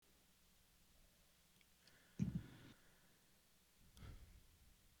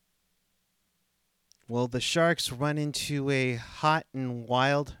Well, the Sharks run into a hot and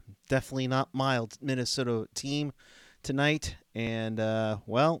wild, definitely not mild Minnesota team tonight, and they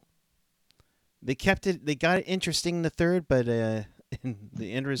kept it. They got it interesting in the third, but the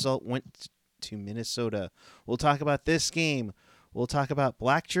end result went to Minnesota. We'll talk about this game. We'll talk about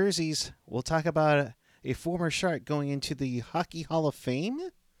black jerseys. We'll talk about a former Shark going into the Hockey Hall of Fame.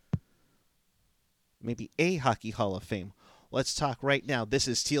 Maybe a Hockey Hall of Fame. Let's talk right now. This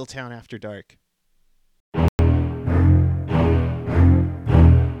is Teal Town After Dark.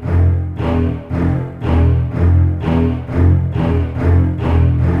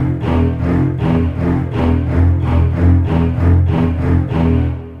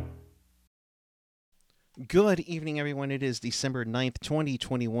 Good evening, everyone. It is December 9th,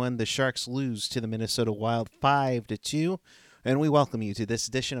 2021. The Sharks lose to the Minnesota Wild 5-2, and we welcome you to this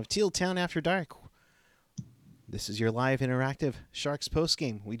edition of Teal Town After Dark. This is your live interactive Sharks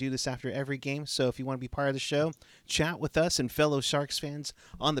postgame. We do this after every game, so if you want to be part of the show, chat with us and fellow Sharks fans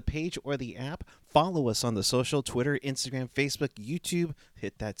on the page or the app. Follow us on the social, Twitter, Instagram, Facebook, YouTube.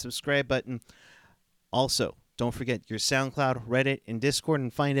 Hit that subscribe button. Also, don't forget your SoundCloud, Reddit, and Discord,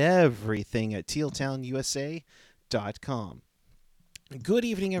 and find everything at tealtownusa.com. Good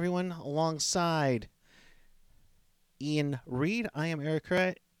evening, everyone. Alongside Ian Reed, I am Eric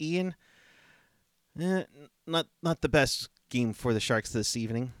Currat. Ian, not the best game for the Sharks this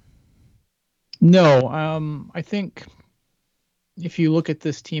evening. No, I think if you look at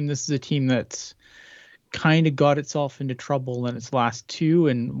this team, this is a team that's kind of got itself into trouble in its last two,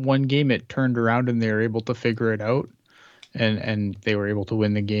 and one game it turned around and they were able to figure it out, and they were able to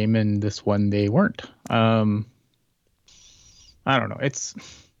win the game, and this one they weren't. I don't know.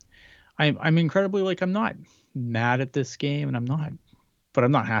 I'm incredibly I'm not mad at this game, and I'm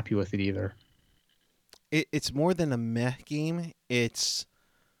not happy with it either. It's more than a meh game. It's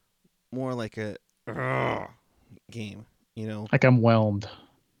more like a game, you know? Like I'm whelmed.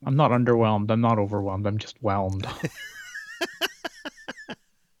 I'm not underwhelmed. I'm not overwhelmed. I'm just whelmed.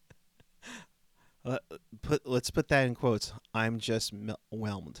 Let's put that in quotes. I'm just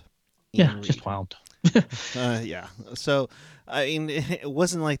whelmed. Yeah, just whelmed. Yeah. So, I mean, it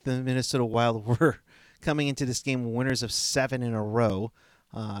wasn't like the Minnesota Wild were coming into this game winners of 7 in a row.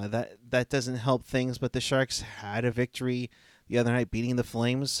 That doesn't help things, but the Sharks had a victory the other night, beating the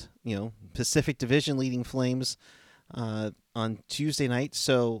Flames, Pacific Division leading Flames on Tuesday night.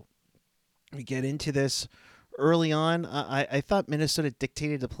 So we get into this early on. I thought Minnesota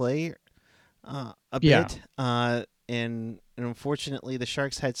dictated the play a bit, and unfortunately the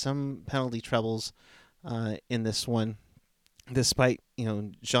Sharks had some penalty troubles in this one. Despite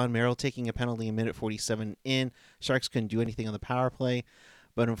John Merrill taking a penalty in minute 47 in, Sharks couldn't do anything on the power play.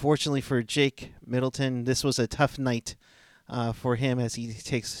 But unfortunately for Jake Middleton, this was a tough night for him as he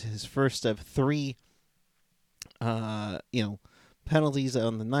takes his first of 3 penalties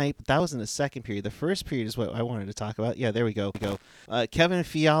on the night. But that was in the second period. The first period is what I wanted to talk about. Yeah, there we go. Kevin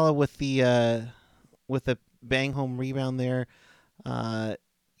Fiala with the bang home rebound there.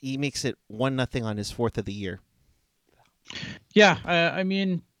 He makes it 1-0 on his 4th of the year. Yeah, I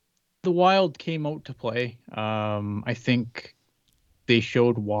mean, the Wild came out to play. I think they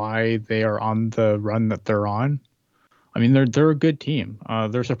showed why they are on the run that they're on. I mean, they're a good team.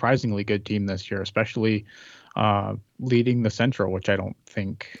 They're a surprisingly good team this year, especially leading the Central, which I don't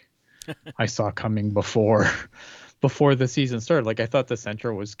think I saw coming before the season started. Like, I thought the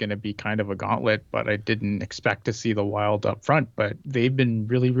Central was going to be kind of a gauntlet, but I didn't expect to see the Wild up front. But they've been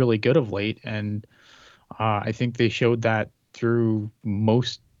really, really good of late, and I think they showed that through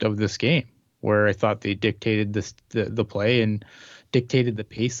most of this game, where I thought they dictated the play and dictated the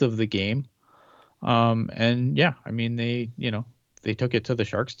pace of the game. And yeah, I mean, they took it to the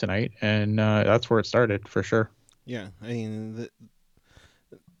Sharks tonight, and that's where it started for sure. Yeah, I mean,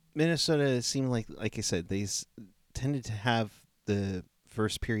 Minnesota seemed like I said, they tended to have the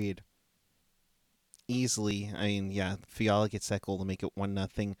first period easily. I mean, yeah, Fiala gets that goal to make it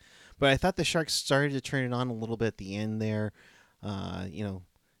 1-0. But I thought the Sharks started to turn it on a little bit at the end there.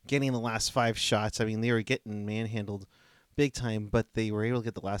 Getting the last 5 shots. I mean, they were getting manhandled big time, but they were able to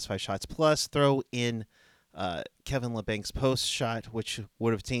get the last 5 shots. Plus, throw in Kevin Labank's post shot, which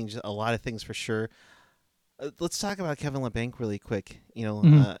would have changed a lot of things for sure. Let's talk about Kevin Labanc really quick. He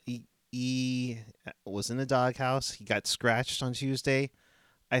was in the doghouse. He got scratched on Tuesday.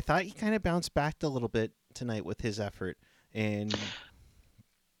 I thought he kind of bounced back a little bit tonight with his effort. And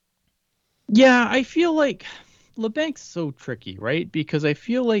yeah, I feel like Labanc's so tricky, right? Because I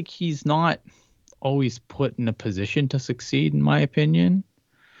feel like he's not always put in a position to succeed, in my opinion.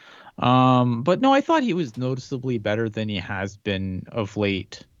 But no, I thought he was noticeably better than he has been of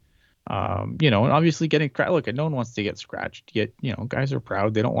late. And obviously look, no one wants to get scratched. Yet, guys are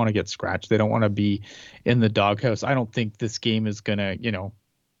proud. They don't want to get scratched. They don't want to be in the doghouse. I don't think this game is gonna,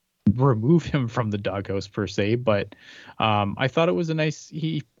 remove him from the doghouse per se, but I thought it was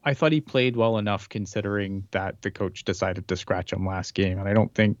I thought he played well enough considering that the coach decided to scratch him last game. And I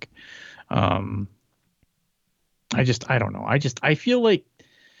don't think, um, I don't know. I feel like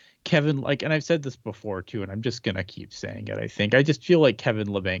Kevin, and I've said this before too, and I'm just gonna keep saying it. I just feel like Kevin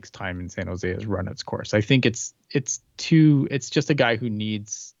Labank's time in San Jose has run its course. I think it's just a guy who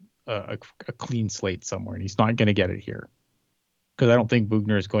needs a clean slate somewhere, and he's not gonna get it here because I don't think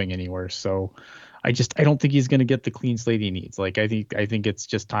Bugner is going anywhere. So I don't think he's gonna get the clean slate he needs. I think it's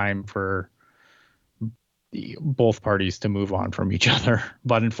just time for both parties to move on from each other.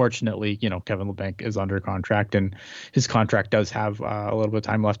 But unfortunately, Kevin Labanc is under contract and his contract does have a little bit of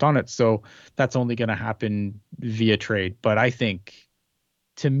time left on it. So that's only going to happen via trade. But I think,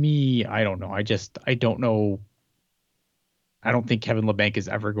 to me, I don't know. I don't know. I don't think Kevin Labanc is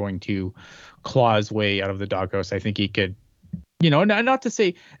ever going to claw his way out of the doghouse. I think he could, not to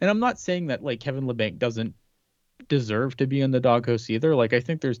say, and I'm not saying that like Kevin Labanc doesn't deserve to be in the doghouse either. Like, I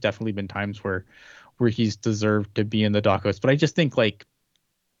think there's definitely been times where he's deserved to be in the doghouse. But I just think like,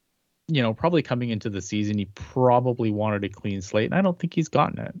 probably coming into the season, he probably wanted a clean slate, and I don't think he's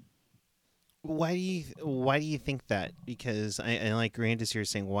gotten it. Why do you think that? Because I like Grandis here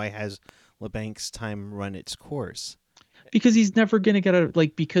saying, why has LeBank's time run its course? Because he's never gonna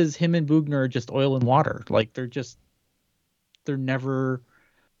get because him and Bugner are just oil and water. Like they're never.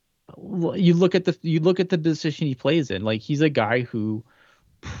 You look at the position he plays in. Like, he's a guy who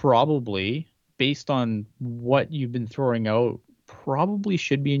probably, based on what you've been throwing out, probably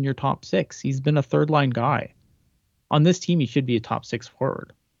should be in your top six. He's been a third line guy. On this team, he should be a top six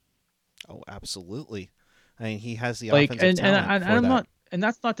forward. Oh, absolutely. I mean, he has the Like, offensive talent and for I'm that. not, and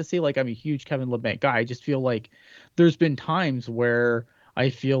that's not to say like I'm a huge Kevin Labanc guy. I just feel like there's been times where I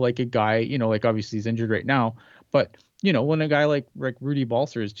feel like a guy, like obviously he's injured right now, but when a guy like Rudy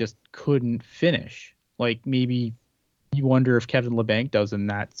Balcers just couldn't finish, like maybe you wonder if Kevin Labanc does in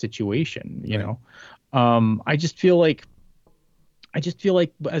that situation. Right. I just feel like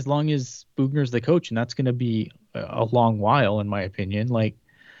as long as Bugner's the coach, and that's going to be a long while, in my opinion. Like,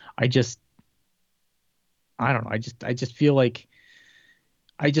 I just, I don't know. I just feel like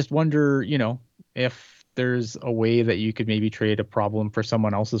I just wonder, if there's a way that you could maybe trade a problem for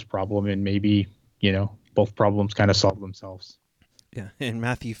someone else's problem, and maybe, both problems kind of solve themselves. Yeah. And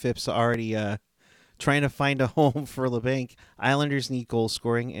Matthew Phipps already trying to find a home for LeBanc. Islanders need goal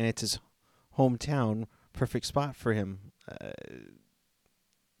scoring, and it's his hometown. Perfect spot for him.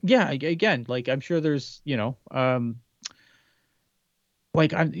 Yeah, again, like I'm sure there's, like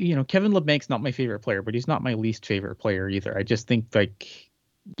Kevin Labanc's not my favorite player, but he's not my least favorite player either. I just think like,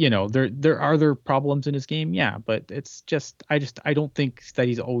 there are there problems in his game, yeah, but it's just I don't think that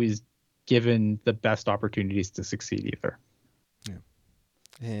he's always given the best opportunities to succeed either. Yeah.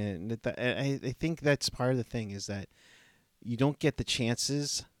 And I think that's part of the thing is that you don't get the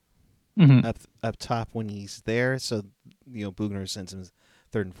chances Mm-hmm. up top when he's there. So Bugner sends him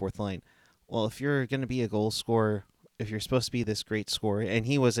third and fourth line. Well, if you're going to be a goal scorer, if you're supposed to be this great scorer, and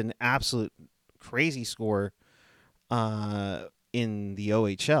he was an absolute crazy scorer in the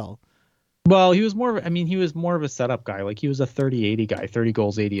OHL. Well, he was more of a setup guy. Like, he was a 30-80 guy, 30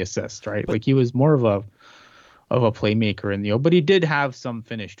 goals, 80 assists, right? But Like, he was more of a playmaker in the O, but he did have some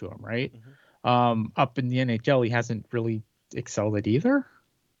finish to him, right? mm-hmm. Up in the NHL, he hasn't really excelled at either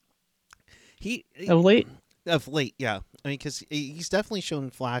he of late. of late, yeah. I mean, because he's definitely shown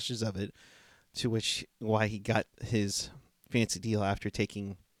flashes of it, to which why he got his fancy deal after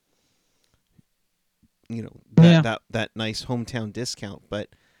taking that Yeah. that nice hometown discount. But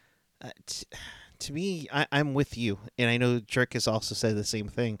to me, I'm with you, and I know Jerk has also said the same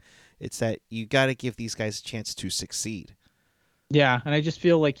thing. It's that you got to give these guys a chance to succeed. Yeah, and I just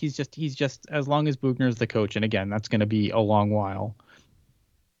feel like he's just as long as Bugner's the coach, and again, that's going to be a long while.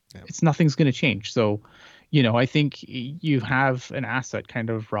 Yeah. Nothing's going to change. So, I think you have an asset kind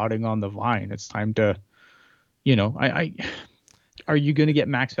of rotting on the vine. It's time to, I are you going to get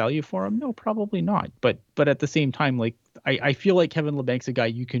max value for him? No, probably not. But at the same time, like I feel like Kevin Labanc's a guy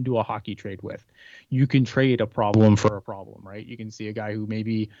you can do a hockey trade with. You can trade a problem for a problem, right? You can see a guy who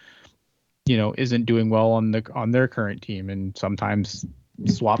maybe isn't doing well on their current team, and sometimes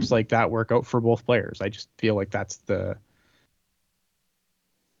swaps like that work out for both players. I just feel like that's the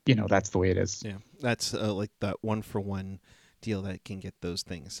way it is. Yeah, that's like that one for one deal that can get those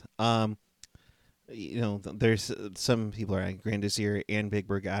things. There's some people are Grandizier and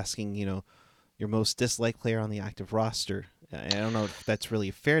Bigberg asking, your most disliked player on the active roster. I don't know if that's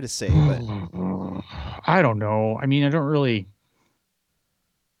really fair to say, but I don't know. I mean, I don't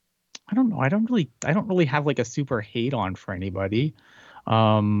know. I don't really have like a super hate on for anybody.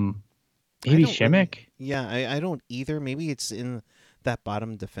 Um, I maybe don't really. Shimmick. Yeah, I don't either. Maybe it's in that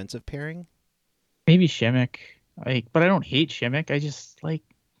bottom defensive pairing. Maybe Shimmick. Like, but I don't hate Shimmick.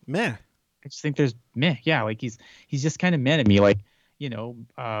 Meh. I just think there's meh. Yeah, like he's just kind of meh to me. Like,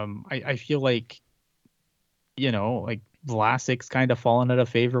 I feel like, like Vlasic's kind of fallen out of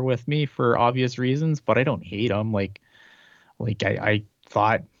favor with me for obvious reasons, but I don't hate him. I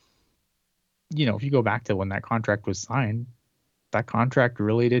thought, if you go back to when that contract was signed, that contract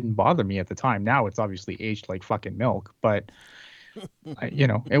really didn't bother me at the time. Now it's obviously aged like fucking milk, but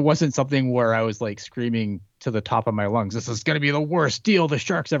it wasn't something where I was like screaming to the top of my lungs, "This is going to be the worst deal the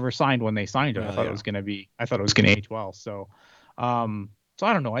Sharks ever signed." When they signed it, Oh yeah. I thought it was going to age well. So I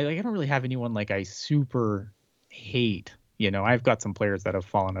don't know. I don't really have anyone like I super hate. I've got some players that have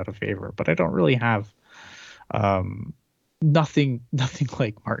fallen out of favor, but I don't really have um, nothing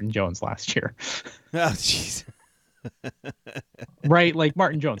like Martin Jones last year. Oh jeez. Right, like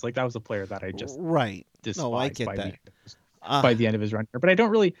Martin Jones, like that was a player that I just Right. No, I despised get that. by the end of his run. But I don't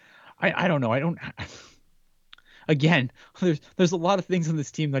really, I don't know. I don't. Again, there's a lot of things in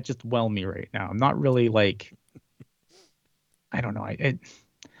this team that just whelm me right now. I'm not really like, I don't know.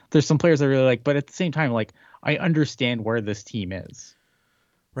 There's some players I really like, but at the same time, like I understand where this team is.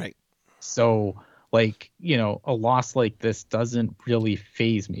 Right. So like, a loss like this doesn't really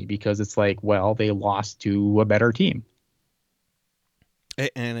phase me because it's like, well, they lost to a better team.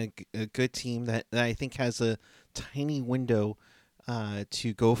 And a good team that I think has a tiny window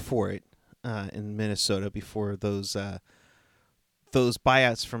to go for it in Minnesota before those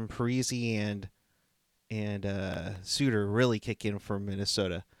buyouts from Parisi and Suter really kick in for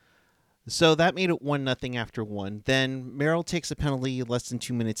Minnesota. So that made it 1-0 after one. Then Merrill takes a penalty less than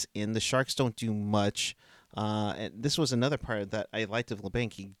 2 minutes in. The Sharks don't do much. And this was another part that I liked of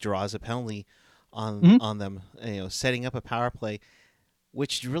LeBanc. He draws a penalty on Mm-hmm. on them, setting up a power play,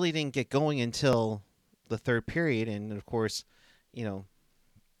 which really didn't get going until the third period. And of course, you know,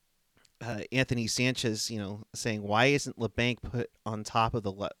 Anthony Sanchez, saying, why isn't LeBanc put on top of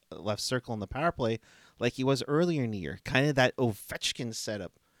the left circle in the power play like he was earlier in the year? Kind of that Ovechkin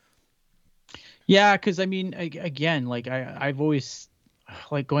setup. Yeah, because I mean, again, like I've always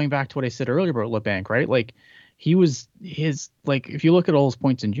like going back to what I said earlier about LeBanc, right? Like he was like if you look at all his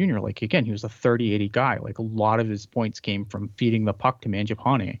points in junior, like again, he was a 30-80 guy. Like a lot of his points came from feeding the puck to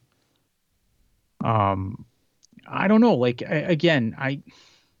Mangiapane. Um, I don't know. Like again, I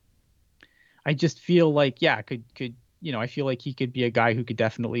just feel like yeah, could I feel like he could be a guy who could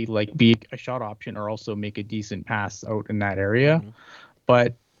definitely like be a shot option or also make a decent pass out in that area. Mm-hmm.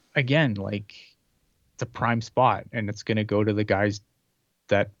 But again, like it's a prime spot and it's going to go to the guys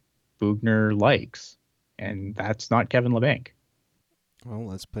that Bugner likes, and that's not Kevin LeBanc. Well,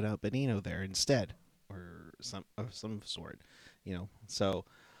 let's put out Benino there instead, or some of some sort, So,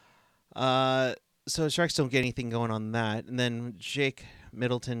 uh, so Sharks don't get anything going on that, and then Jake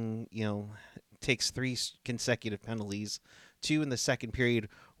Middleton, takes three consecutive penalties, two in the second period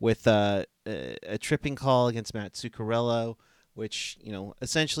with a tripping call against Matt Zuccarello, which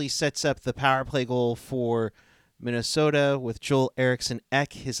essentially sets up the power play goal for Minnesota with Joel Eriksson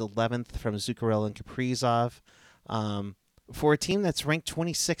Ek, his 11th from Zuccarello and Kaprizov. For a team that's ranked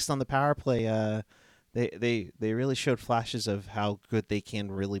 26th on the power play, they really showed flashes of how good they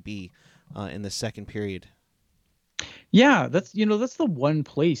can really be in the second period. Yeah, that's the one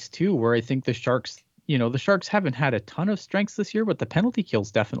place too where I think the Sharks haven't had a ton of strengths this year, but the penalty kill's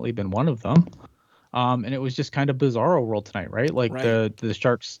definitely been one of them. And it was just kind of bizarro world tonight, right? Like Right. the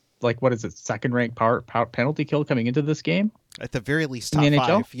Sharks, like what is it, second ranked power penalty kill coming into this game At the very least, in the top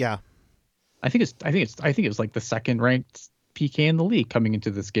NHL? five. Yeah. I think it was like the second ranked PK in the league coming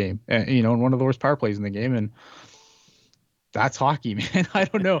into this game, and one of the worst power plays in the game, and that's hockey, man. I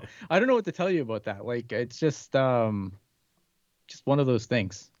don't know what to tell you about that. Like it's just one of those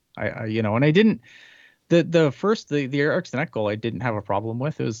things. And I didn't the first the Eriksson Ek goal I didn't have a problem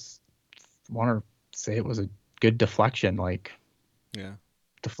with. It was want to say it was a good deflection, like Yeah.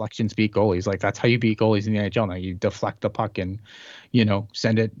 deflections beat goalies. Like that's how you beat goalies in the NHL now. You deflect the puck and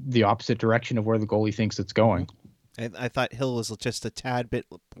send it the opposite direction of where the goalie thinks it's going. I thought Hill was just a tad bit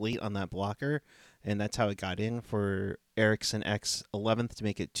late on that blocker, and that's how it got in for Eriksson Ek's 11th to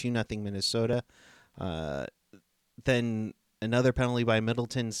make it 2-0 Minnesota. Then another penalty by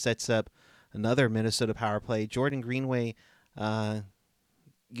Middleton sets up another Minnesota power play. Jordan Greenway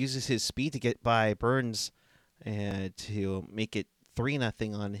uses his speed to get by Burns and to make it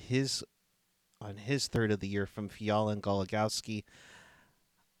 3-0 on his on his third of the year from Fiala and Gologowski.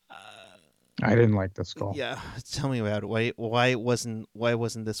 I didn't like this goal. Yeah, tell me about it. Why wasn't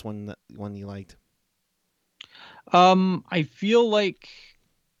this one the one you liked? I feel like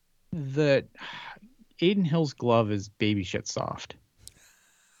that Aiden Hill's glove is baby shit soft.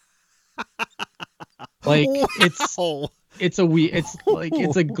 Like wow. it's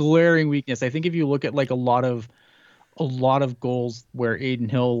a glaring weakness. I think if you look at like a lot of goals where Aiden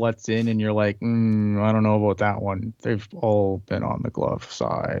Hill lets in and you're like, I don't know about that one. They've all been on the glove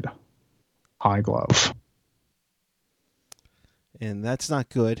side. High glove. And that's not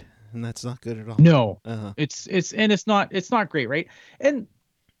good. And that's not good at all. No. Uh-huh. It's not great, right? And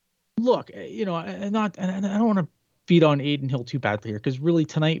look, you know, I don't want to beat on Aiden Hill too badly here because really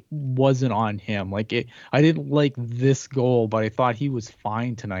tonight wasn't on him. Like I didn't like this goal, but I thought he was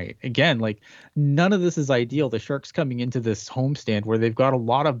fine tonight. Again, like none of this is ideal. The Sharks coming into this homestand where they've got a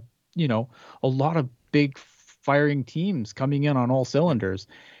lot of big firing teams coming in on all cylinders,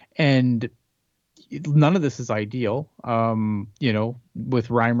 and none of this is ideal. You know, with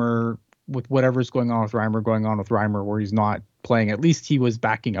Reimer, with whatever's going on with Reimer, where he's not playing. At least he was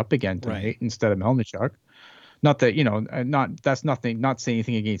backing up again tonight Right. instead of Melnichuk. Not that, you know, not saying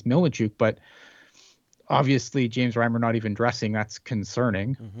anything against Melnichuk, but obviously James Reimer not even dressing, that's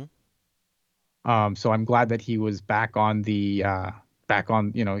concerning. Mm-hmm. So I'm glad that he was back on the bench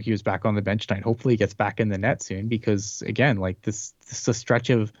tonight. Hopefully he gets back in the net soon because again, like this is a stretch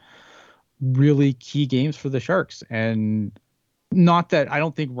of really key games for the Sharks. And not that I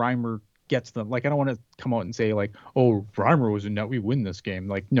don't think Reimer gets them. Like I don't want to come out and say like, oh, Reimer was in net, we win this game.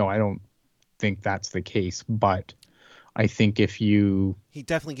 Like, no, I don't think that's the case, but I think he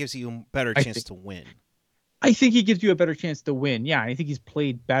definitely gives you a better chance to win. I think he gives you a better chance to win. Yeah, I think he's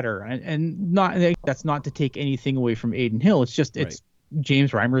played better, and not that's not to take anything away from Aiden Hill. It's just it's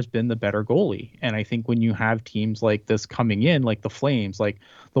James Reimer's been the better goalie, and I think when you have teams like this coming in, like the Flames, like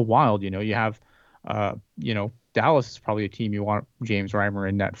the Wild, you know, you have, Dallas is probably a team you want James Reimer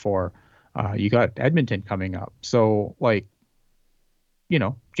in net for. You got Edmonton coming up, so like, you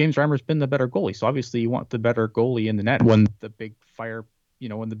know, James Reimer's been the better goalie. So obviously you want the better goalie in the net when the big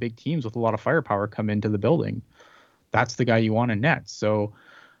when the big teams with a lot of firepower come into the building. That's the guy you want in net. So,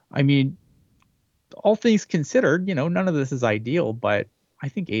 I mean, all things considered, you know, none of this is ideal, but I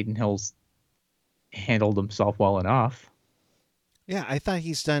think Aiden Hill's handled himself well enough. Yeah, I thought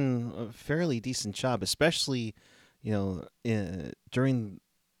he's done a fairly decent job, especially, you know, during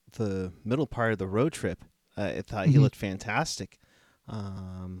the middle part of the road trip. I thought he looked fantastic.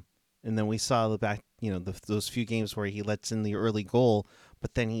 And then we saw the back, you know, those few games where he lets in the early goal,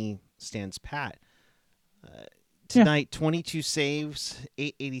 but then he stands pat. Tonight, 22 saves,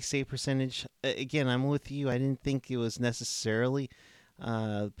 880 save percentage. Again, I'm with you. I didn't think it was necessarily.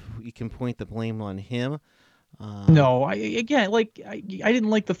 You can point the blame on him. No, I didn't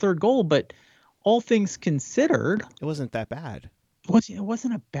like the third goal, but all things considered, it wasn't that bad. It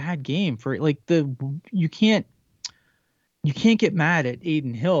wasn't a bad game for like you can't get mad at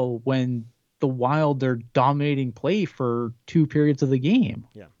Aiden Hill when the Wild are dominating play for 2 periods of the game.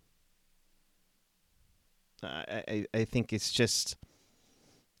 Yeah. I think it's just,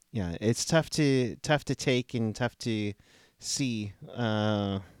 yeah, it's tough to take and tough to see.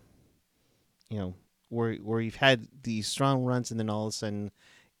 You know, where you've had these strong runs and then all of a sudden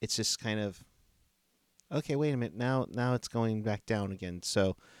it's just kind of, okay, wait a minute, now it's going back down again.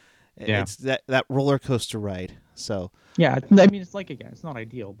 So it's that roller coaster ride. So yeah, I mean, it's like, again, it's not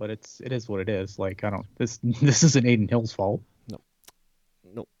ideal, but it is what it is. Like, this isn't Aiden Hill's fault.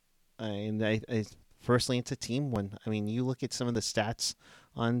 No, and I personally, it's a team one. I mean, you look at some of the stats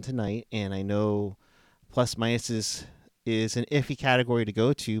on tonight, and I know plus minus is an iffy category to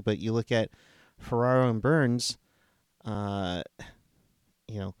go to, but you look at Ferraro and Burns, you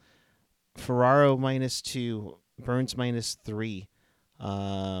know, Ferraro -2, Burns -3,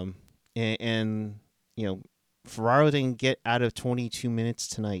 and you know, Ferraro didn't get out of 22 minutes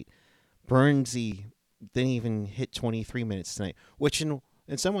tonight. Burnsy didn't even hit 23 minutes tonight, which in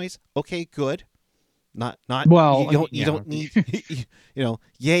some ways, okay, good. Not well. You don't need you know.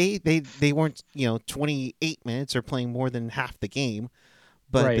 Yay, they weren't, you know, 28 minutes or playing more than half the game,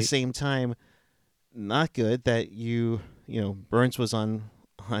 but at the same time, not good that you know, Burns was on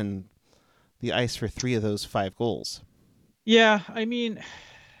the ice for 3 of those 5 goals. Yeah, I mean,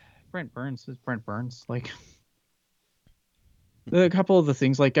 Brent Burns is Brent Burns. Like, a couple of the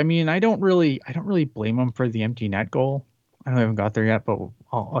things, like, I mean, I don't really blame him for the empty net goal. I haven't got there yet, but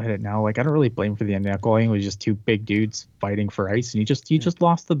I'll hit it now. Like, I don't really blame him for the empty net goal. I think it was just 2 big dudes fighting for ice, and he just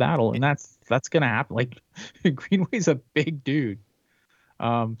lost the battle, and that's gonna happen. Like, Greenway's a big dude.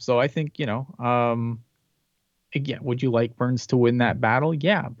 So I think, again, would you like Burns to win that battle?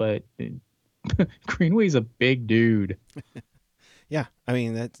 Yeah, but Greenway's a big dude. Yeah, I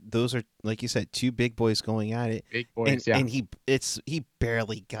mean those are, like you said, two big boys going at it, Big and boys, yeah. and he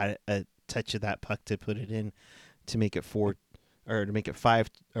barely got a touch of that puck to put it in to make it four, or to make it five,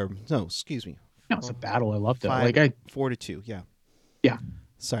 or no, excuse me, That was a battle. I loved it. five, Like I 4-2. Yeah, yeah.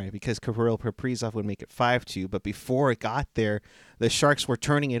 sorry, because Kirill Kaprizov would make it 5-2, but before it got there, the Sharks were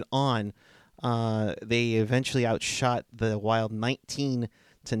turning it on. They eventually outshot the Wild 19-9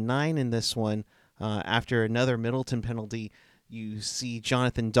 in this one. After another Middleton penalty, you see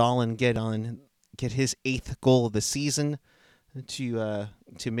Jonathan Dahlen get his 8th goal of the season to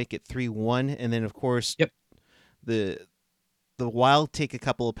make it 3-1, and then of course Yep. the Wild take a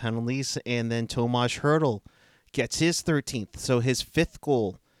couple of penalties, and then Tomas Hertl gets his 13th, so his 5th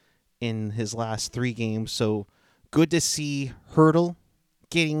goal in his last 3 games. So good to see Hertl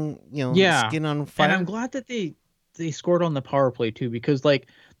getting Yeah. skin on And I'm fire. glad that they scored on the power play too, because like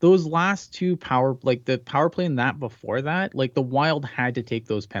those last two the power play and that before that, like the Wild had to take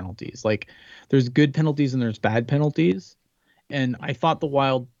those penalties. Like there's good penalties and there's bad penalties. And I thought the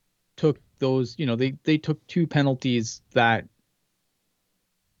Wild took those, they took two penalties that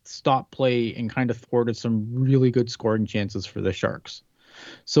stopped play and kind of thwarted some really good scoring chances for the Sharks.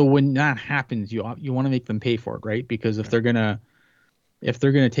 So when that happens, you want to make them pay for it, right? Because if they're gonna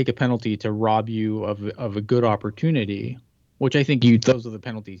take a penalty to rob you of a good opportunity, which I think those are the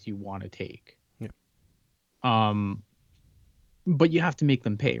penalties you want to take. Yeah. Um, but you have to make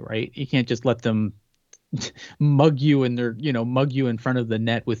them pay, right? You can't just let them mug you and mug you in front of the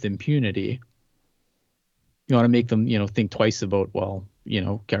net with impunity. You want to make them, think twice about, well,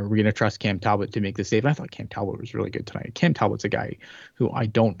 are we going to trust Cam Talbot to make the save? And I thought Cam Talbot was really good tonight. Cam Talbot's a guy who I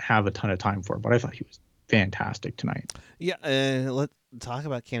don't have a ton of time for, but I thought he was fantastic tonight. Yeah, let's talk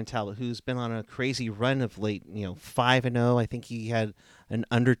about Cam Talbot, who's been on a crazy run of late. 5-0. I think he had an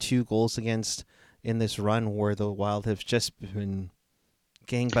under 2 goals against in this run, where the Wild have just been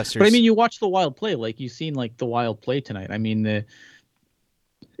gangbusters. But I mean, you watch the Wild play, like you've seen like the Wild play tonight. I mean,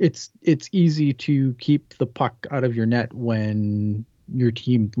 it's easy to keep the puck out of your net when the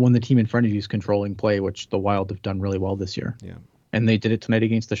team in front of you is controlling play, which the Wild have done really well this year. Yeah. And they did it tonight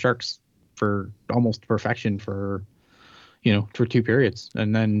against the Sharks for almost perfection for 2 periods.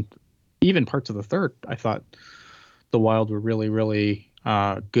 And then even parts of the third, I thought the Wild were really, really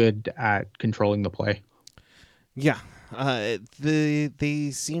good at controlling the play. Yeah.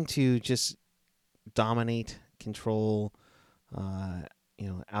 They seem to just dominate, control,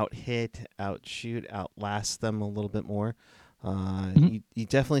 out hit, out shoot, outlast them a little bit more. You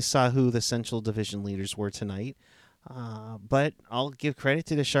definitely saw who the Central Division leaders were tonight. But I'll give credit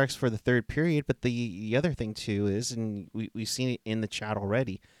to the Sharks for the third period. But the other thing too is, and we've seen it in the chat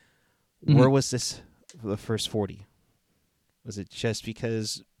already, where was this for the first 40? Was it just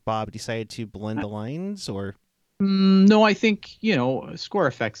because Bob decided to blend the lines, or? No, I think, score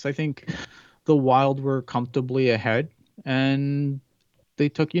effects. I think the Wild were comfortably ahead, and they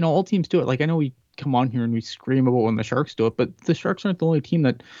took, all teams do it. Like, I know we come on here and we scream about when the Sharks do it, but the Sharks aren't the only team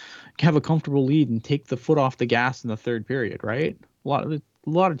that have a comfortable lead and take the foot off the gas in the third period, right? A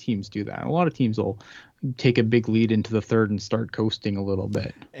lot of teams do that. A lot of teams will take a big lead into the third and start coasting a little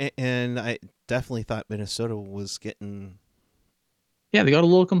bit. And I definitely thought Minnesota was getting. Yeah, they got a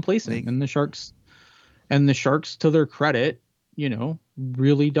little complacent, and the Sharks, to their credit,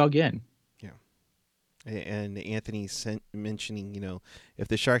 really dug in. Yeah. And Anthony mentioning, if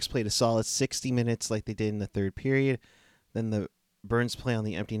the Sharks played a solid 60 minutes like they did in the third period, then the Burns play on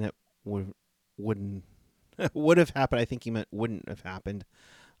the empty net wouldn't would have happened. I think he meant wouldn't have happened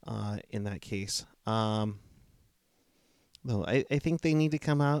in that case. No, I think they need to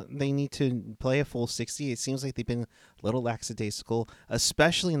come out. They need to play a full 60. It seems like they've been a little lackadaisical,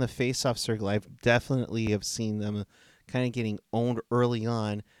 especially in the face-off circle. I've definitely have seen them kind of getting owned early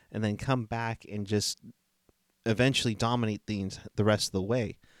on and then come back and just eventually dominate the rest of the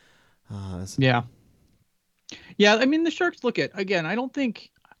way. Yeah. I mean, the Sharks, look at, again, I don't think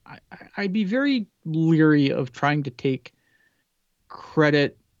I'd be very leery of trying to take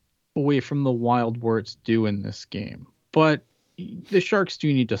credit away from the Wild where it's due in this game. But the Sharks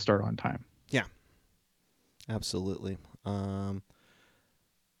do need to start on time. Yeah, absolutely.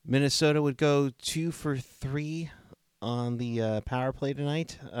 Minnesota would go 2 for 3 on the power play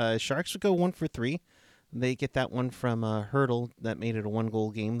tonight. Sharks would go 1 for 3. They get that one from Hertl that made it a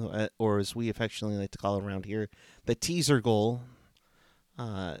 1-goal game, or as we affectionately like to call it around here, the teaser goal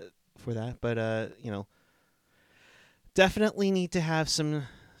for that. But definitely need to have some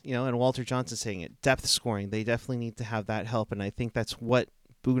and Walter Johnson saying it, depth scoring. They definitely need to have that help, and I think that's what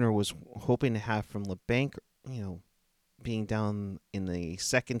Bugner was hoping to have from LeBanc. Being down in the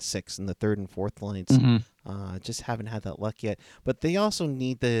second six and the third and fourth lines, just haven't had that luck yet. But they also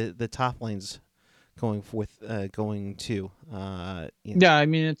need the top lines going too. Yeah, I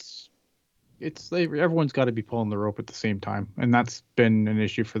mean it's like everyone's got to be pulling the rope at the same time, and that's been an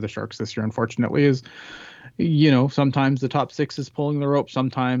issue for the Sharks this year. Unfortunately, is sometimes the top six is pulling the rope,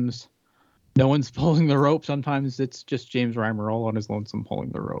 sometimes no one's pulling the rope, sometimes it's just James Reimer all on his lonesome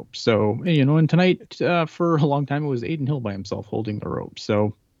pulling the rope. So and tonight for a long time it was Adin Hill by himself holding the rope.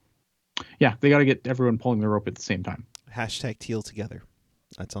 So yeah, they got to get everyone pulling the rope at the same time. Hashtag teal together.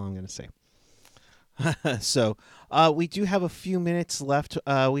 That's all I'm going to say. So we do have a few minutes left.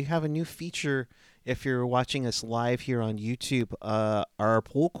 We have a new feature if you're watching us live here on YouTube, our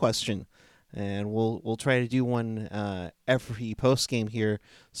poll question, and we'll try to do one every post game here.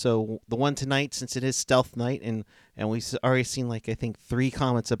 So the one tonight, since it is stealth night, and we've already seen I think 3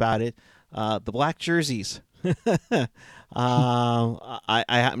 comments about it. The black jerseys. I'm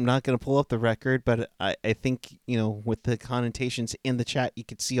not going to pull up the record, but I think with the connotations in the chat, you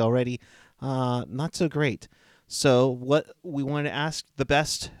could see already. Not so great. So what we want to ask, the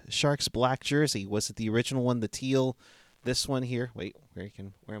best Sharks black jersey, was it the original one, the teal? This one here. Wait, where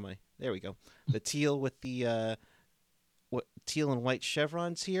am I? There we go. The teal with the teal and white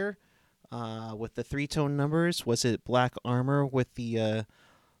chevrons here, with the 3-tone numbers. Was it black armor with the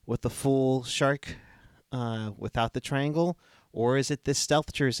full shark, without the triangle, or is it this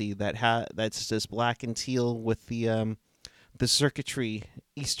stealth jersey that's just black and teal with the circuitry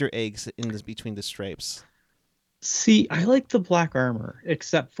Easter eggs between the stripes? See, I like the black armor,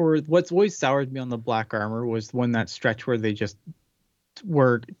 except for what's always soured me on the black armor was when that stretch where they just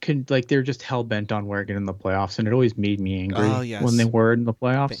they're just hell bent on wearing it in the playoffs, and it always made me angry when they wore it in the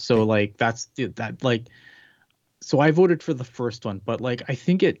playoffs. So I voted for the first one, but I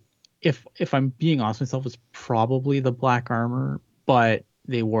think if I'm being honest with myself, it's probably the black armor, but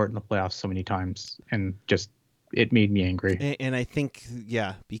they wore it in the playoffs so many times, and just it made me angry. And I think,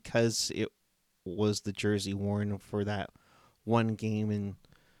 because it was the jersey worn for that one game and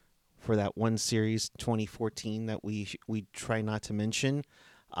for that one series, 2014, that we try not to mention.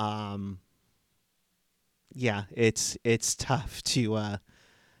 It's tough to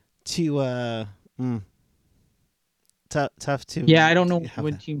tough to. Yeah, I don't know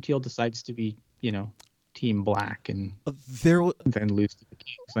when Team Teal decides to be Team Black and then lose to the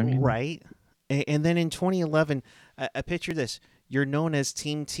Kings. I mean, right. And then in 2011, picture this: you're known as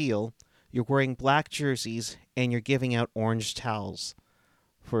Team Teal, you're wearing black jerseys, and you're giving out orange towels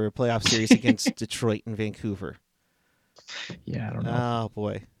for a playoff series against Detroit and Vancouver. Yeah, I don't know. Oh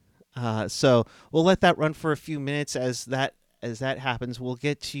boy. So we'll let that run for a few minutes as that happens. We'll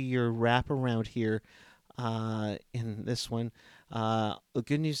get to your wraparound here in this one. The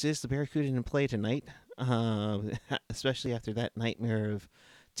good news is the Barracuda didn't play tonight, especially after that nightmare of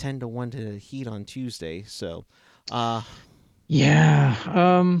 10-1 to the Heat on Tuesday. So, that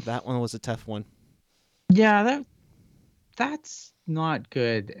one was a tough one. Yeah, that's not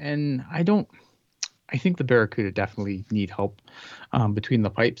good, and I think the Barracuda definitely need help between the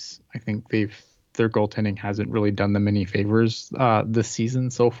pipes. I think their goaltending hasn't really done them any favors this season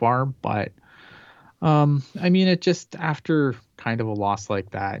so far, but I mean, it just after kind of a loss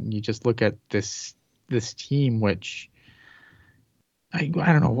like that, and you just look at this team, which I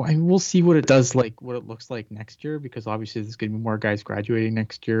don't know. We'll see what it does, what it looks like next year, because obviously there's going to be more guys graduating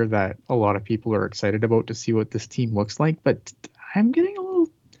next year that a lot of people are excited about to see what this team looks like. But I'm getting a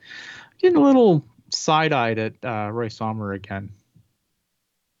little side-eyed at Roy Sommer again.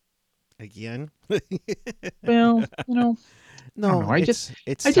 Again? Well, no. I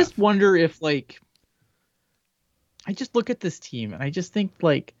just wonder if I just look at this team and I just think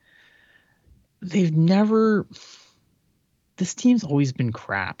this team's always been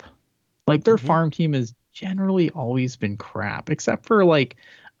crap. Their farm team has generally always been crap, except for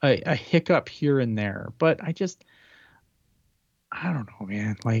a hiccup here and there. But I don't know,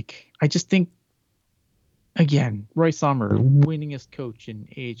 man. I just think, again, Roy Sommer, winningest coach in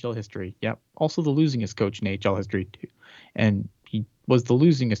AHL history. Yep. Also the losingest coach in AHL history too. And he was the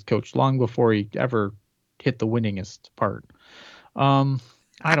losingest coach long before he ever hit the winningest part. I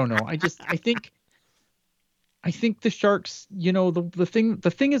don't know. I think the Sharks, the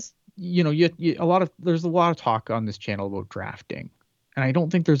thing is, there's a lot of talk on this channel about drafting, and I don't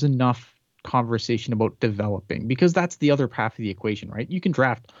think there's enough conversation about developing, because that's the other half of the equation, right? You can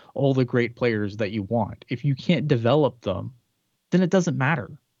draft all the great players that you want. If you can't develop them, then it doesn't matter.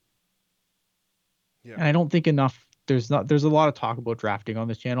 Yeah. And I don't think enough there's a lot of talk about drafting on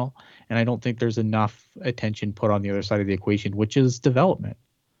this channel, and I don't think there's enough attention put on the other side of the equation, which is development.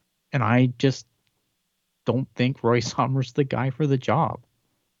 And I just don't think Roy Sommer's the guy for the job.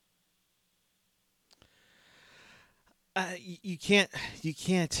 You can't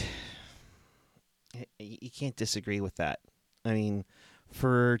disagree with that. I mean,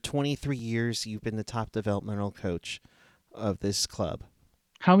 for 23 years, you've been the top developmental coach of this club.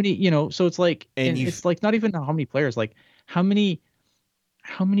 How many, so it's like, and it's like not even how many players, like how many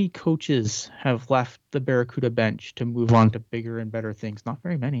coaches have left the Barracuda bench to move on to bigger and better things? Not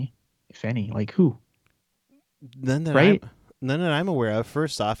very many, if any. Like who? None that right? None that I'm aware of,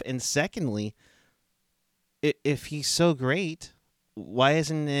 first off. And secondly, if he's so great, why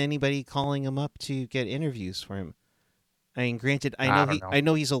isn't anybody calling him up to get interviews for him? I mean, granted, I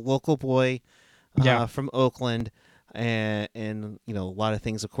know he's a local boy from Oakland, and a lot of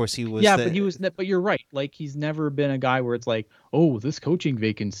things. Of course, he was. But you're right. Like he's never been a guy where it's like, oh, this coaching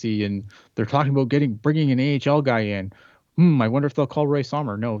vacancy, and they're talking about bringing an AHL guy in. I wonder if they'll call Roy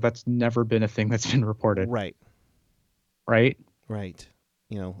Sommer. No, that's never been a thing that's been reported. Right.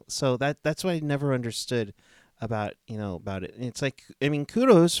 So that's what I never understood about it. And it's like, I mean,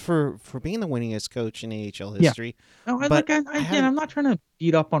 kudos for being the winningest coach in AHL history. Yeah. No, I'm not trying to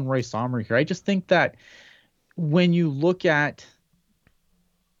beat up on Roy Sommer here. I just think that when you look at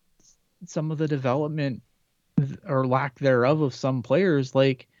some of the development or lack thereof of some players,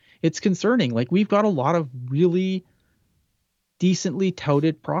 like it's concerning. Like we've got a lot of really decently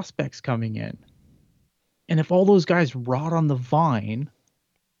touted prospects coming in. And if all those guys rot on the vine,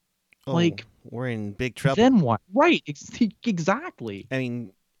 we're in big trouble. Then what? Right. Exactly. I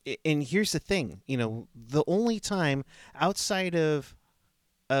mean, and here's the thing, the only time outside of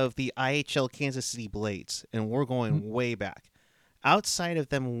the IHL Kansas City Blades, and we're going way back, outside of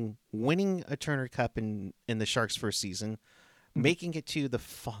them winning a Turner Cup in the Sharks' first season, making it to the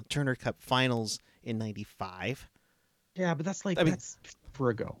Turner Cup finals in '95. Yeah, but that's that's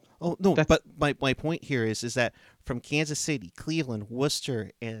forever ago. Oh no, but my point here is that from Kansas City, Cleveland,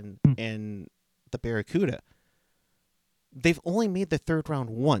 Worcester, and the Barracuda, they've only made the third round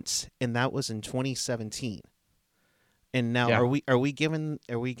once, and that was in 2017. And now are we going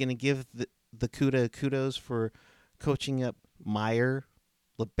to give the CUDA kudos for coaching up Meyer,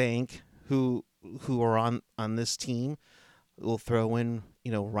 LeBanc, who are on this team? We'll throw in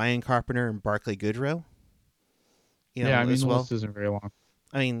Ryan Carpenter and Barclay Goodrow. The list isn't very long.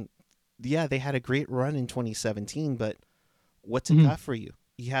 I mean, yeah, they had a great run in 2017, but what's it got for you?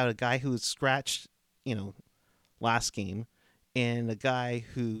 You had a guy who was scratched, last game, and a guy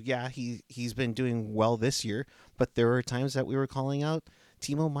who, he's been doing well this year, but there were times that we were calling out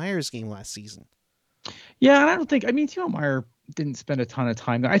Timo Meyer's game last season. Yeah, and I don't think, Timo Meyer didn't spend a ton of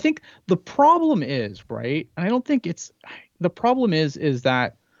time there. I think the problem is, right, and I don't think the problem is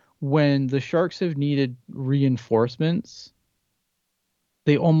that when the Sharks have needed reinforcements,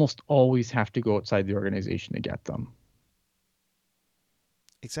 they almost always have to go outside the organization to get them.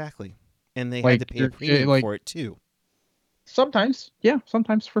 Exactly. And they had to pay a premium for it too. Sometimes. Yeah,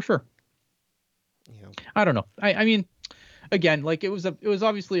 sometimes for sure. I don't know. I mean, again, like it was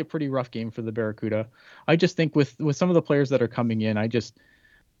obviously a pretty rough game for the Barracuda. I just think with some of the players that are coming in, I just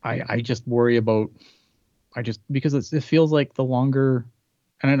worry about, because it feels like the longer,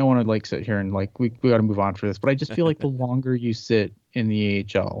 and I don't want to sit here and we got to move on for this, but I just feel like the longer you sit in the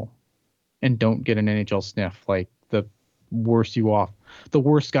AHL and don't get an NHL sniff, the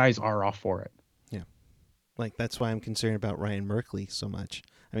worse guys are off for it. Yeah. That's why I'm concerned about Ryan Merkley so much.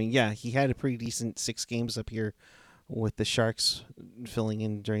 I mean, yeah, he had a pretty decent 6 games up here with the Sharks filling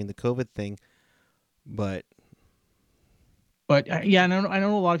in during the COVID thing, but yeah, and I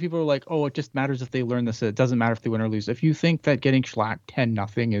know a lot of people are like, oh, it just matters if they learn this. It doesn't matter if they win or lose. If you think that getting shellacked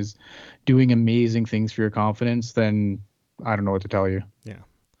 10-0 is doing amazing things for your confidence, then I don't know what to tell you. Yeah.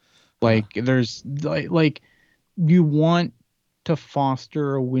 There's you want to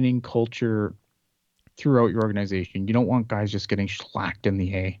foster a winning culture throughout your organization. You don't want guys just getting shellacked in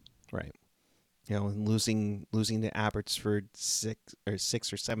the A. Right. And losing to Abbotsford 6 or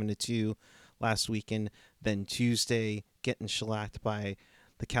 7-2 last weekend, then Tuesday getting shellacked by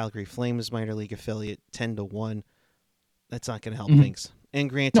the Calgary Flames minor league affiliate 10-1. That's not going to help things. And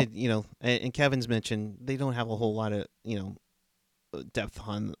granted, and Kevin's mentioned they don't have a whole lot of depth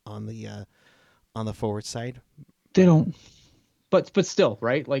on the forward side. They don't. But still,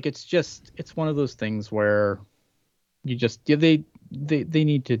 right? It's one of those things where you just they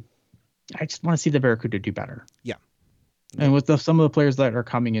need to. I just want to see the Barracuda do better. Yeah. And with some of the players that are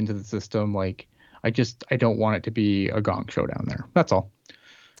coming into the system, I don't want it to be a gong show down there. That's all.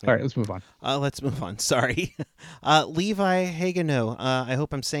 All right, let's move on. Let's move on. Sorry. Levi Hagano. I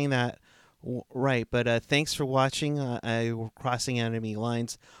hope I'm saying that right, but thanks for watching. We're crossing enemy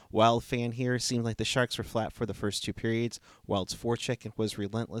lines. Wild fan here. Seemed like the Sharks were flat for the first two periods. Wild's forecheck was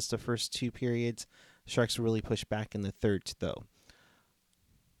relentless the first two periods. Sharks really pushed back in the third, though.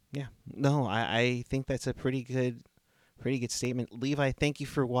 Yeah. No, I think that's a pretty good statement. Levi, thank you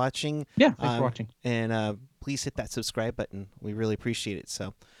for watching. Yeah, thanks for watching. And please hit that subscribe button. We really appreciate it.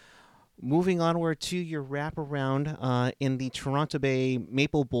 So, moving onward to your wraparound in the Toronto Bay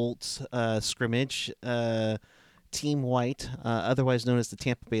Maple Bolts scrimmage, Team White, otherwise known as the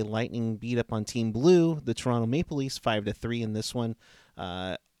Tampa Bay Lightning, beat up on Team Blue, the Toronto Maple Leafs, 5-3 in this one.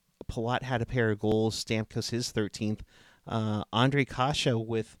 Palat had a pair of goals. Stamkos his 13th. Andre Kasha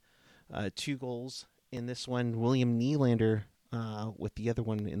with 2 goals in this one. William Nylander with the other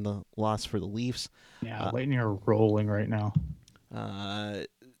one in the loss for the Leafs. Yeah, Lightning are rolling right now. And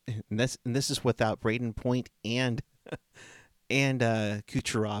this is without Braden Point and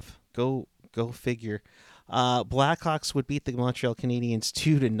Kucherov. Go figure. Blackhawks would beat the Montreal Canadiens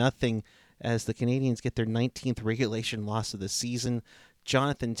 2-0 as the Canadiens get their 19th regulation loss of the season.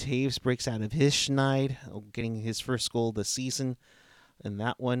 Jonathan Taves breaks out of his schneid, getting his first goal of the season in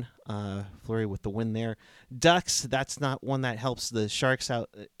that one. Fleury with the win there. Ducks, that's not one that helps the Sharks out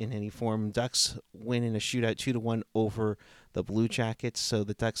in any form. Ducks win in a shootout 2-1 over the Blue Jackets, so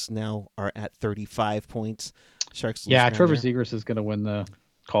the Ducks now are at 35 points. Sharks. Yeah, Trevor Zegras is going to win the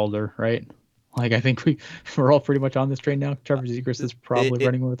Calder, right? Like, I think we're all pretty much on this train now. Trevor Zegras is probably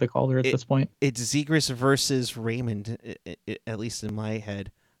running with the Calder at this point. It's Zegras versus Raymond, at least in my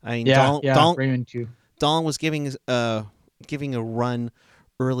head. I mean, Raymond too. Dahlin was giving a run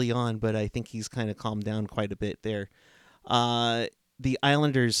early on, but I think he's kind of calmed down quite a bit there. The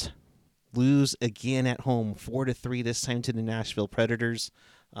Islanders lose again at home, 4-3 this time to the Nashville Predators.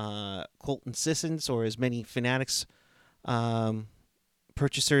 Colton Sissons, or as many Fanatics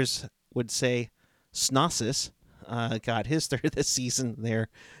purchasers would say, Snossus, got his third this season there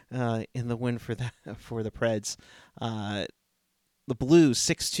in the win for the Preds. The Blues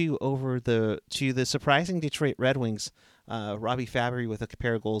 6-2 over the surprising Detroit Red Wings. Robbie Fabry with a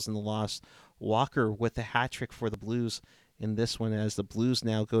pair of goals in the loss. Walker with a hat trick for the Blues in this one, as the Blues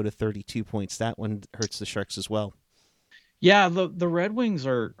now go to 32 points. That one hurts the Sharks as well. Yeah, the Red Wings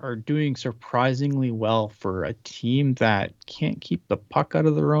are doing surprisingly well for a team that can't keep the puck out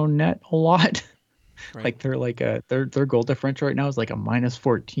of their own net a lot. Right. Like their goal differential right now is like a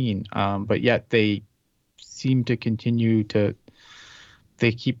 -14. But yet they seem to continue to.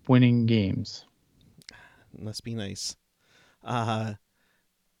 They keep winning games. Must be nice.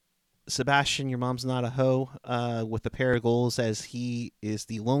 Sebastian, your mom's not a hoe, with a pair of goals, as he is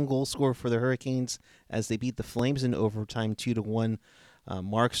the lone goal scorer for the Hurricanes as they beat the Flames in overtime 2-1.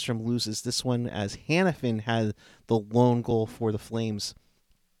 Markstrom loses this one as Hanifin had the lone goal for the Flames.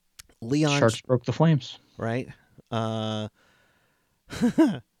 Leon Sharks broke the Flames. Right. That'd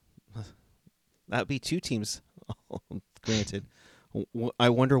be 2 teams, granted. I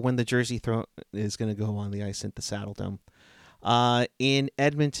wonder when the jersey throw is going to go on the ice at the Saddle Dome. In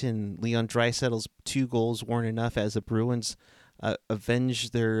Edmonton, Leon Draisaitl's 2 goals weren't enough as the Bruins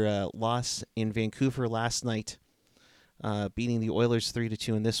avenged their loss in Vancouver last night, beating the Oilers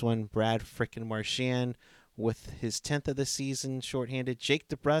 3-2 in this one. Brad frickin' Marchand with his 10th of the season, shorthanded. Jake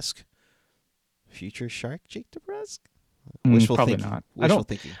DeBrusk, future Shark Jake DeBrusk? Wishful probably thinking. not. Wishful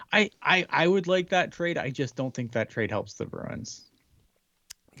thinking. I would like that trade. I just don't think that trade helps the Bruins.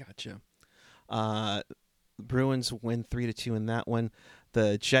 Gotcha. Bruins win 3-2 in that one.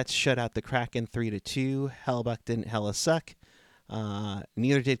 The Jets shut out the Kraken 3-2. Hellebuck didn't hella suck.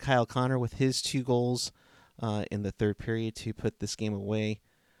 Neither did Kyle Connor with his 2 goals in the third period to put this game away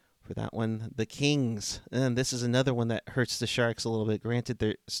for that one. The Kings, and this is another one that hurts the Sharks a little bit. Granted,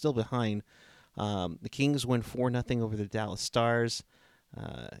 they're still behind. The Kings win 4-0 over the Dallas Stars.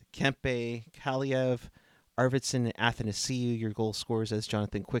 Kempe, Kaliev, Arvidsson, and Athanasiou, your goal scorers, as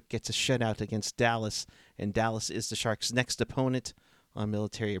Jonathan Quick gets a shutout against Dallas, and Dallas is the Sharks' next opponent on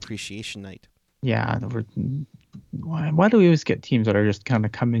Military Appreciation Night. Yeah, why do we always get teams that are just kind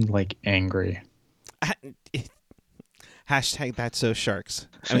of coming like angry? Hashtag that's so Sharks.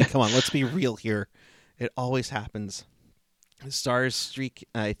 I mean, come on, let's be real here. It always happens. The Stars streak,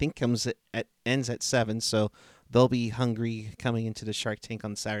 I think, ends at 7, so they'll be hungry coming into the Shark Tank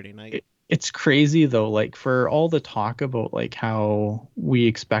on Saturday night. It's crazy though, like for all the talk about like how we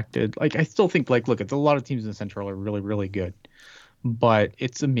expected, like I still think like, look, it's a lot of teams in the Central are really, really good, but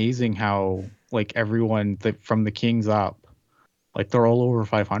it's amazing how like everyone from the Kings up Like they're all over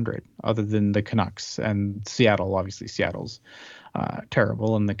 500, other than the Canucks and Seattle. Obviously, Seattle's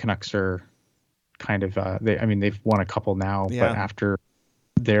terrible, and the Canucks are kind of they've won a couple now, but Yeah. after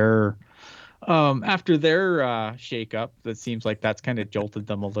their shake up, that seems like that's kind of jolted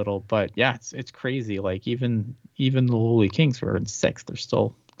them a little. But yeah, it's crazy. Like even the lowly Kings were in sixth.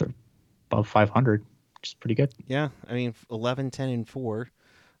 They're above 500, which is pretty good. Yeah. I mean, 11, 10, and 4.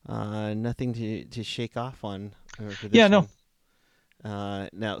 Nothing to shake off on for Yeah, this no. one.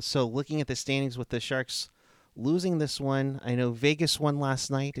 Now, so looking at the standings with the Sharks losing this one, I know Vegas won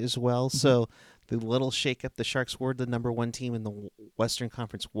last night as well. Mhm. So the little shakeup, the Sharks were the number one team in the Western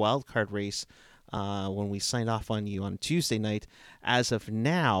Conference wildcard race when we signed off on you on Tuesday night. As of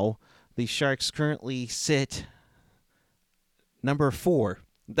now, the Sharks currently sit number 4.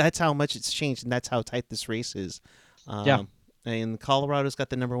 That's how much it's changed, and that's how tight this race is. Yeah. Um, and Colorado's got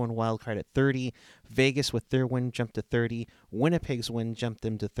the number one wild card at 30. Vegas, with their win, jumped to 30. Winnipeg's win jumped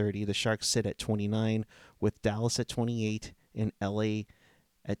them to 30. The Sharks sit at 29, with Dallas at 28 and LA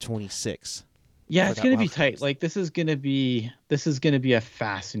at 26 Yeah, for it's that gonna be wild card tight. race. Like this is gonna be a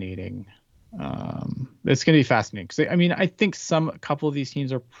fascinating. It's gonna be fascinating because I mean I think a couple of these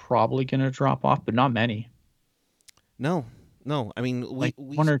teams are probably gonna drop off, but not many. No, no. I mean, Like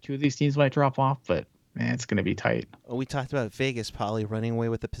one or two of these teams might drop off, but man, it's gonna be tight. we talked about Vegas probably running away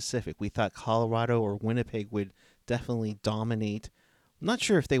with the Pacific. We thought Colorado or Winnipeg would definitely dominate. I'm not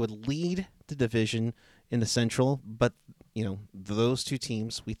sure if they would lead the division in the Central, but those two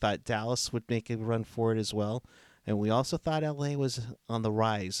teams. We thought Dallas would make a run for it as well, and we also thought LA was on the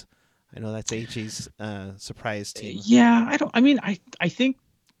rise. I know that's AJ's surprise team. Yeah, I don't. I mean, I think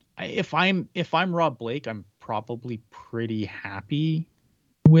if I'm Rob Blake, I'm probably pretty happy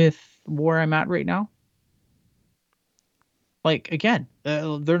with where I'm at right now. Like again,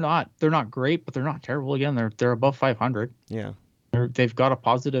 they're not great, but they're not terrible. Again, they're above 500. Yeah, They've got a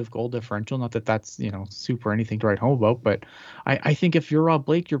positive goal differential. Not that that's super anything to write home about, but I think if you're Rob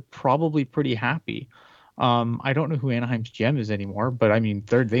Blake, you're probably pretty happy. I don't know who Anaheim's GM is anymore, but I mean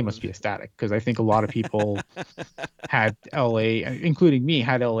they must be ecstatic because I think a lot of people had LA, including me,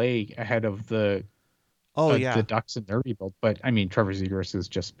 had LA ahead of oh the yeah. Ducks in their rebuild. But I mean Trevor Zegras has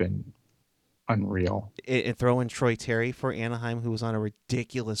just been unreal. And throw in Troy Terry for Anaheim, who was on a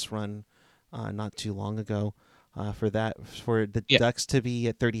ridiculous run not too long ago. For the Yeah, Ducks to be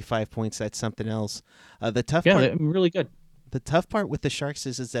at 35 points, that's something else. The tough yeah, part, they're really good. the tough part with the Sharks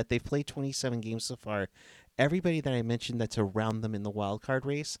is that they've played 27 games so far. Everybody that I mentioned that's around them in the wild card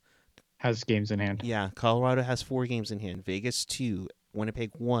race, Has games in hand. yeah, Colorado has 4 games in hand, Vegas 2,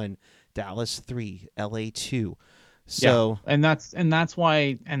 Winnipeg 1, Dallas 3, LA 2. Yeah, So and that's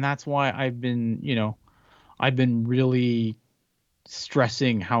why I've been really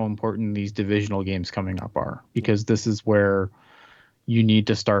stressing how important these divisional games coming up are, because this is where you need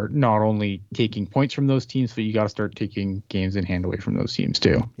to start not only taking points from those teams, but you got to start taking games in hand away from those teams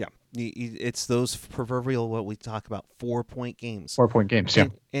too. yeah, it's those proverbial what we talk about 4-point games. 4 point games. Yeah.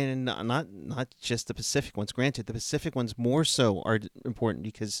 And not just the Pacific ones. Granted, the Pacific ones more so are important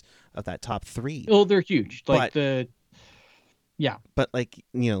because of that top 3. Well, they're huge. But Yeah. like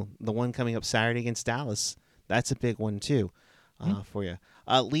the one coming up Saturday against Dallas, that's a big one too, Mhm. for you.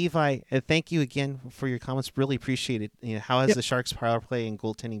 Levi, thank you again for your comments. Really appreciate it. How has Yep. the Sharks' power play and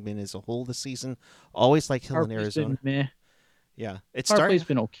goaltending been as a whole this season? Always like Hill Power in play's Arizona. been meh. Yeah, Power play's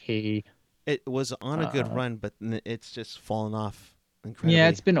been okay. it was on a good Uh, run, but it's just fallen off yeah, incredibly.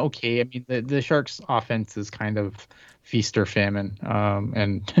 it's been okay. I mean, the Sharks' offense is kind of feast or famine.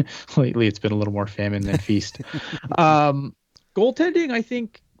 And lately it's been a little more famine than feast. Um, Goaltending, I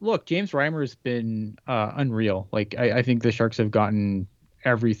think. Look, James Reimer's been unreal. Like I think the Sharks have gotten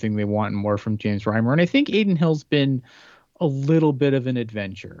everything they want and more from James Reimer, and I think Aiden Hill's been a little bit of an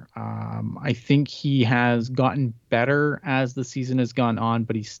adventure. I think he has gotten better as the season has gone on,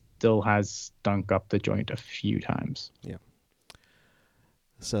 but he still has stunk up the joint a few times. Yeah.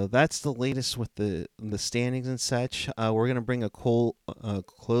 So that's the latest with the standings and such. We're gonna bring a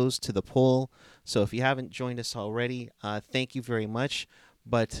close to the poll. So if you haven't joined us already, thank you very much.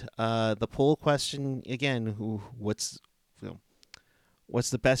 But the poll question again: you know, what's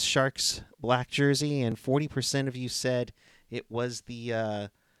the best Sharks black jersey? And 40% of you said it was the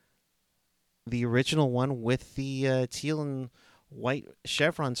original one with the teal and white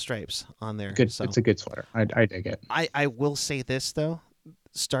chevron stripes on there. Good, So it's a good sweater. I dig it. I will say this though.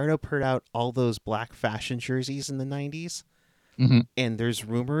 Startup put out all those black fashion jerseys in the 90s, Mm-hmm. and there's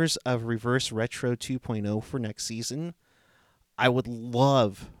rumors of reverse retro 2.0 for next season. I would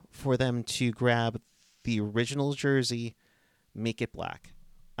love for them to grab the original jersey, make it black.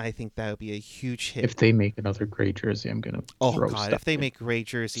 I think that would be a huge hit. If they make another gray jersey, I'm gonna throw God! stuff If they in. make gray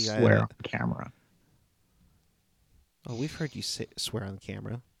jersey, Swear on camera. Oh, we've heard you swear on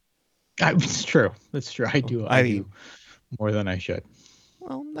camera. It's true. That's true. I do. I do more than I should.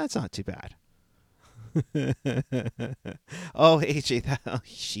 Well, that's not too bad. Oh, AJ,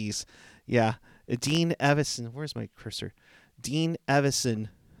 jeez. Yeah. Dean Evison. Where's my cursor? Dean Evison.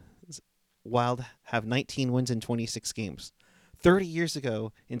 Wild have 19 wins in 26 games. 30 years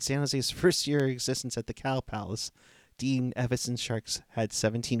ago, in San Jose's first year of existence at the Cow Palace, Dean Evison Sharks had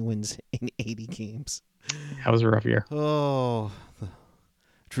 17 wins in 80 games. That was a rough year. Oh,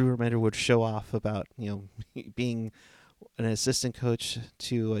 Drew Remender would show off about, being an assistant coach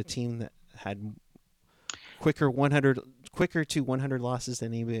to a team that had quicker to 100 losses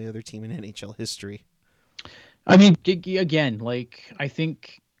than any other team in NHL history. I mean, again, I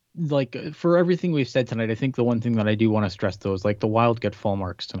think, for everything we've said tonight, I think the one thing that I do want to stress, though, is the Wild get full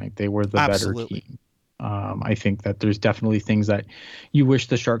marks tonight. They were the better team. I think that there's definitely things that you wish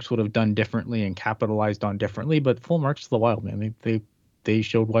the Sharks would have done differently and capitalized on differently, but full marks to the Wild, man. They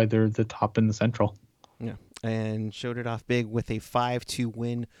showed why they're the top in the Central. Yeah, and showed it off big with a 5-2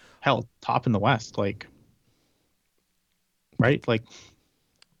 win. Hell, top in the West, right?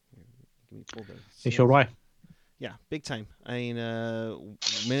 They showed why. Yeah, big time. I mean,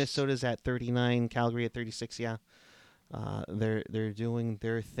 Minnesota's at 39, Calgary at 36. Yeah, they're doing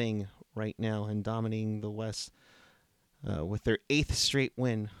their thing right now and dominating the West with their 8th straight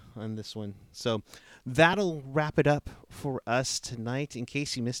win on this one. So that'll wrap it up for us tonight. In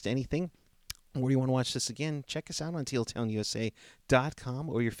case you missed anything, or you want to watch this again, check us out on tealtownusa.com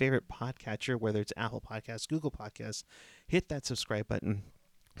or your favorite podcatcher, whether it's Apple Podcasts, Google Podcasts. Hit that subscribe button.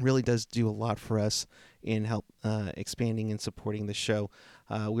 Really does do a lot for us in help expanding and supporting the show.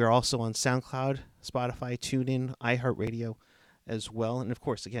 We are also on SoundCloud, Spotify, TuneIn, iHeartRadio as well. And of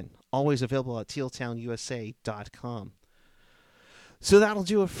course, again, always available at tealtownusa.com. So that'll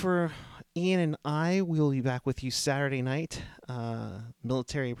do it for Ian and I. We'll be back with you Saturday night,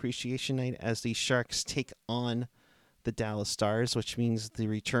 Military Appreciation Night, as the Sharks take on the Dallas Stars, which means the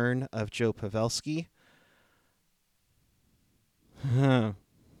return of Joe Pavelski.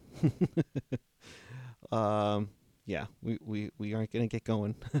 Yeah, we aren't gonna get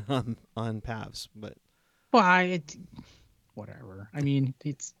going on Pavs, but whatever. I mean,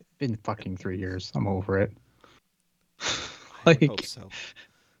 it's been fucking 3 years. I'm over it. I hope so.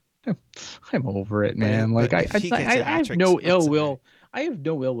 I'm over it, man. I have no ill will. I have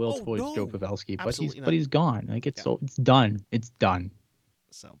no ill will towards Joe Pavelski, but he's gone. It's done. It's done.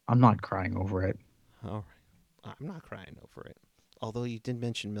 So I'm not crying over it. All right, I'm not crying over it. Although you did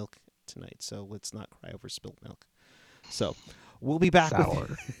mention milk tonight, so let's not cry over spilt milk. So we'll be back.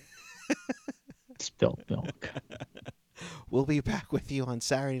 Sour. Spilt milk. We'll be back with you on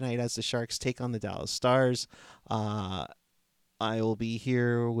Saturday night as the Sharks take on the Dallas Stars. I will be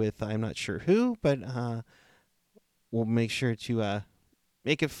here with I'm not sure who, but we'll make sure to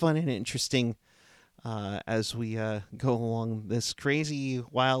make it fun and interesting as we go along this crazy,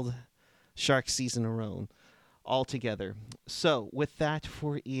 wild Shark season around all together. So with that,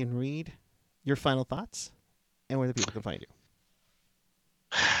 for Ian Reed, your final thoughts and where the people can find you.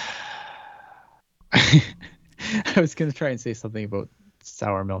 I was going to try and say something about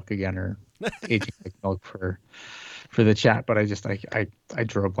sour milk again or aging like milk for the chat, but I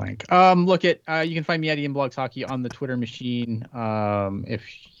drew a blank. You can find me at Ian Blogs Hockey on the Twitter machine. If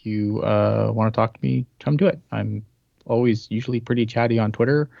you want to talk to me, come do it. I'm always usually pretty chatty on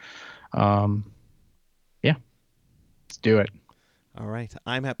Twitter. Yeah, let's do it. All right.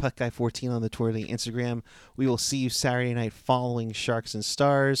 I'm at PuckGuy14 on the Twitter and Instagram. We will see you Saturday night following Sharks and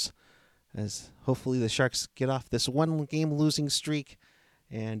Stars, as hopefully the Sharks get off this one-game losing streak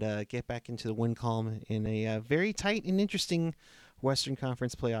and get back into the win column in a very tight and interesting Western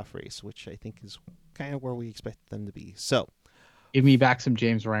Conference playoff race, which I think is kind of where we expect them to be. So, give me back some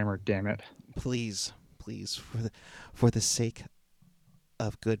James Reimer, damn it. Please, for the sake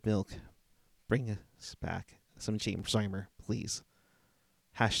of good milk, bring us back some James Reimer, please.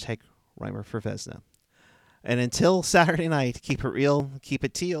 Hashtag Reimer for Vezina. And until Saturday night, keep it real, keep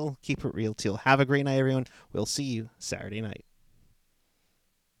it teal, keep it real teal. Have a great night, everyone. We'll see you Saturday night.